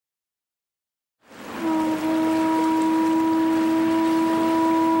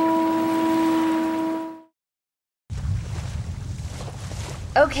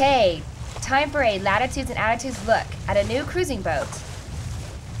Okay, time for a Latitudes and Attitudes look at a new cruising boat.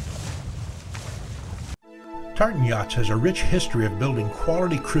 Tartan Yachts has a rich history of building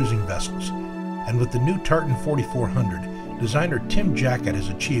quality cruising vessels, and with the new Tartan 4400, designer Tim Jackett has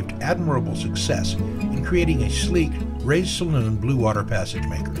achieved admirable success in creating a sleek, raised saloon blue water passage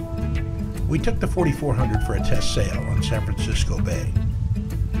maker. We took the 4400 for a test sail on San Francisco Bay,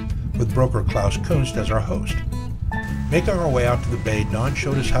 with broker Klaus Kunst as our host. Making our way out to the bay, Don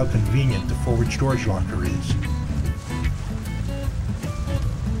showed us how convenient the forward storage locker is.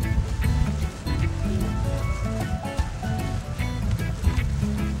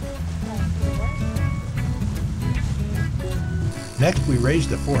 Next, we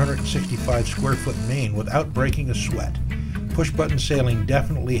raised the 465 square foot main without breaking a sweat. Push-button sailing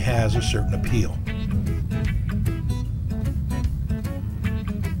definitely has a certain appeal.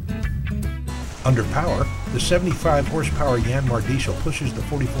 Under power, the 75 horsepower Yanmar diesel pushes the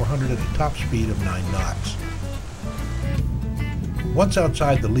 4400 at a top speed of 9 knots. Once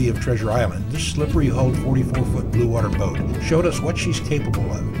outside the lee of Treasure Island, this slippery-hulled 44-foot blue water boat showed us what she's capable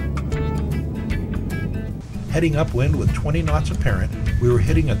of. Heading upwind with 20 knots apparent, we were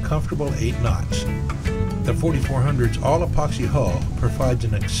hitting a comfortable 8 knots. The 4400's all-epoxy hull provides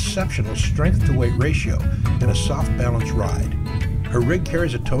an exceptional strength-to-weight ratio in a soft balance ride. Her rig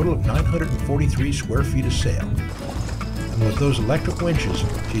carries a total of 943 square feet of sail, and with those electric winches,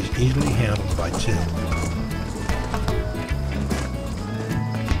 she's easily handled by two.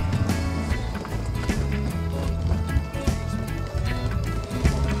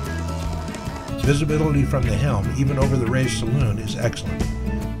 Visibility from the helm, even over the raised saloon, is excellent.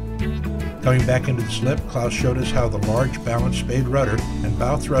 Coming back into the slip, Klaus showed us how the large balanced spade rudder and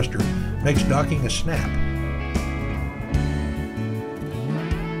bow thruster makes docking a snap.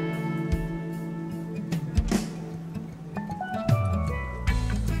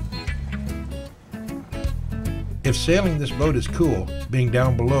 If sailing this boat is cool, being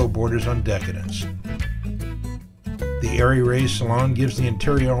down below borders on decadence. The airy raised salon gives the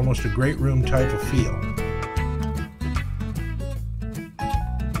interior almost a great room type of feel.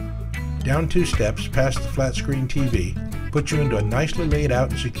 Down 2 steps past the flat screen TV puts you into a nicely laid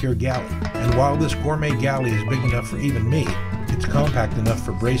out and secure galley. And while this gourmet galley is big enough for even me, it's compact enough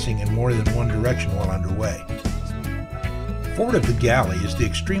for bracing in more than one direction while underway. Forward of the galley is the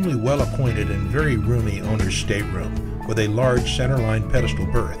extremely well-appointed and very roomy owner's stateroom with a large centerline pedestal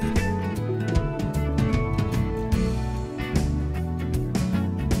berth.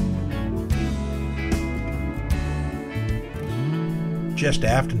 Just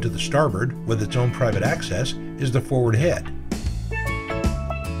aft and to the starboard, with its own private access, is the forward head.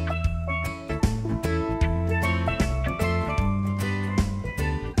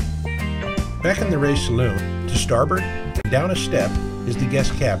 Back in the raised saloon, to starboard, down a step, is the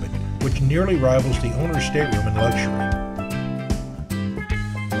guest cabin, which nearly rivals the owner's stateroom in luxury.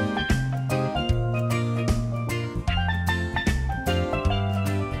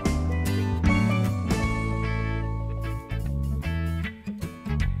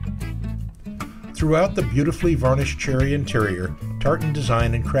 Throughout the beautifully varnished cherry interior, Tartan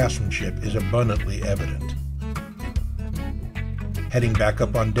design and craftsmanship is abundantly evident. Heading back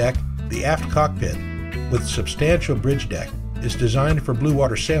up on deck, the aft cockpit, with substantial bridge deck, is designed for blue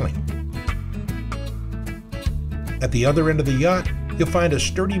water sailing. At the other end of the yacht, you'll find a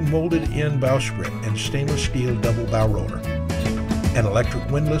sturdy molded-in bowsprit and stainless steel double bow roller. An electric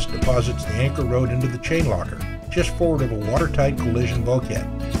windlass deposits the anchor rod into the chain locker, just forward of a watertight collision bulkhead.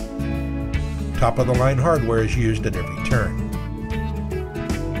 Top-of-the-line hardware is used at every turn.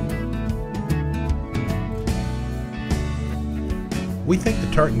 We think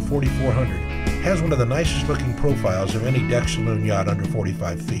the Tartan 4400 has one of the nicest looking profiles of any deck saloon yacht under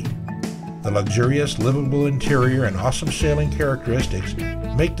 45 feet. The luxurious, livable interior and awesome sailing characteristics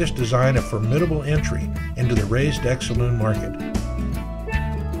make this design a formidable entry into the raised deck saloon market.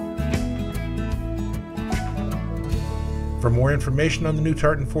 For more information on the new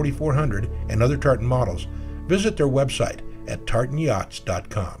Tartan 4400 and other Tartan models, visit their website at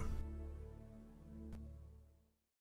tartanyachts.com.